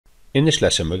In this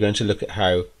lesson we're going to look at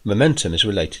how momentum is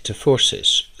related to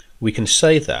forces. We can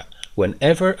say that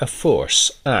whenever a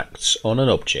force acts on an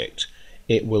object,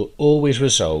 it will always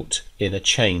result in a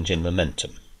change in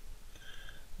momentum.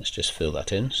 Let's just fill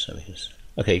that in.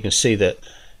 Okay, you can see that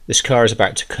this car is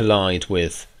about to collide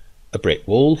with a brick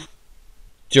wall.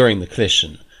 During the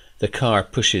collision, the car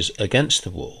pushes against the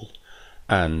wall,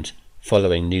 and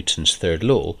following Newton's third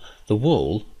law, the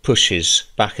wall pushes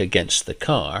back against the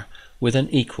car with an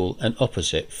equal and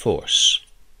opposite force.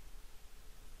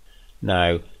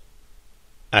 Now,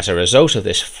 as a result of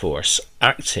this force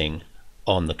acting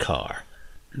on the car,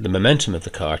 the momentum of the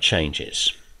car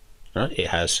changes. Right? It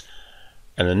has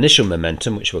an initial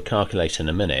momentum, which we'll calculate in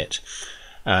a minute,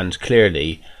 and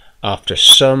clearly after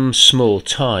some small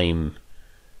time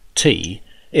t,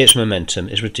 its momentum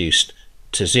is reduced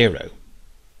to 0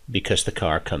 because the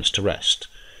car comes to rest.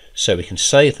 So we can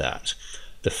say that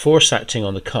the force acting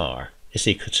on the car is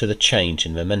equal to the change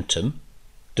in momentum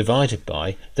divided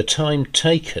by the time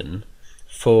taken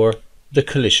for the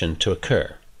collision to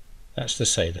occur. That's to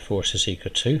say the force is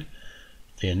equal to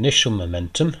the initial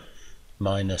momentum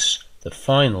minus the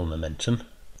final momentum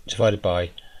divided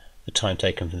by the time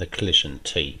taken for the collision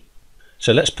t.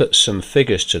 So let's put some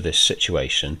figures to this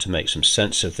situation to make some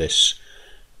sense of this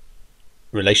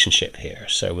relationship here.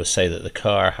 So we'll say that the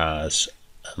car has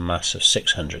a mass of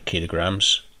 600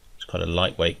 kilograms. It's quite a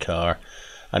lightweight car,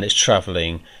 and it's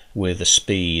travelling with a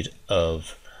speed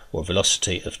of, or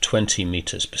velocity of 20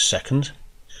 meters per second.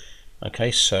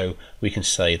 Okay, so we can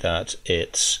say that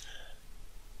its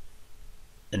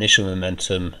initial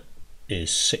momentum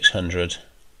is 600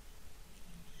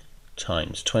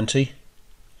 times 20.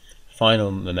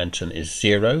 Final momentum is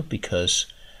 0 because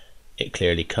it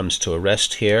clearly comes to a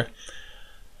rest here,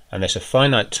 and there's a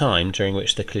finite time during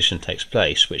which the collision takes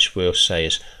place, which we'll say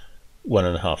is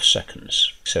 1.5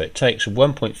 seconds. So it takes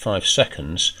 1.5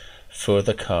 seconds for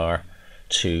the car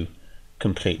to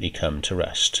completely come to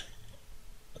rest.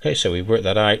 Okay, so we work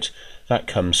that out. That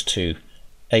comes to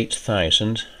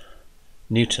 8,000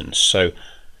 newtons. So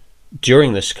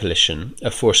during this collision,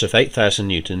 a force of 8,000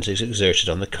 newtons is exerted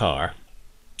on the car,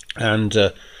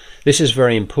 and this is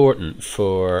very important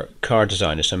for car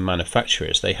designers and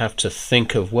manufacturers. They have to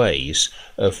think of ways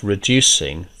of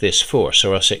reducing this force,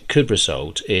 or else it could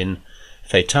result in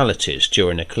fatalities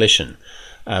during a collision.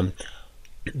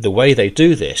 The way they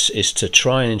do this is to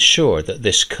try and ensure that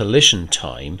this collision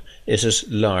time is as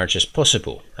large as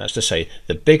possible. That's to say,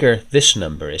 the bigger this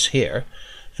number is here,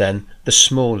 then the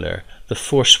smaller the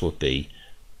force will be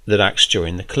that acts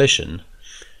during the collision.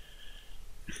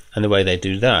 And the way they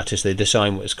do that is they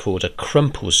design what is called a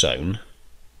crumple zone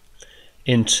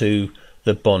into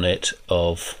the bonnet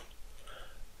of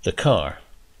the car.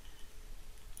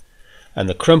 And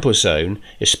the crumple zone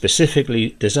is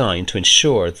specifically designed to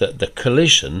ensure that the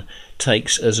collision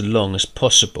takes as long as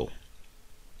possible,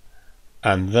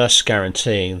 and thus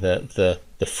guaranteeing that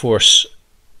the force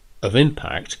of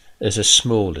impact is as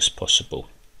small as possible.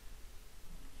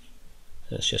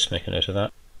 Let's just make a note of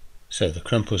that. So the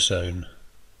crumple zone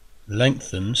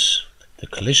lengthens the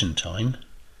collision time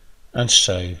and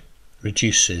so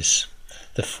reduces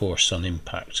the force on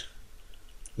impact,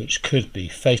 which could be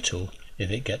fatal if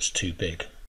it gets too big.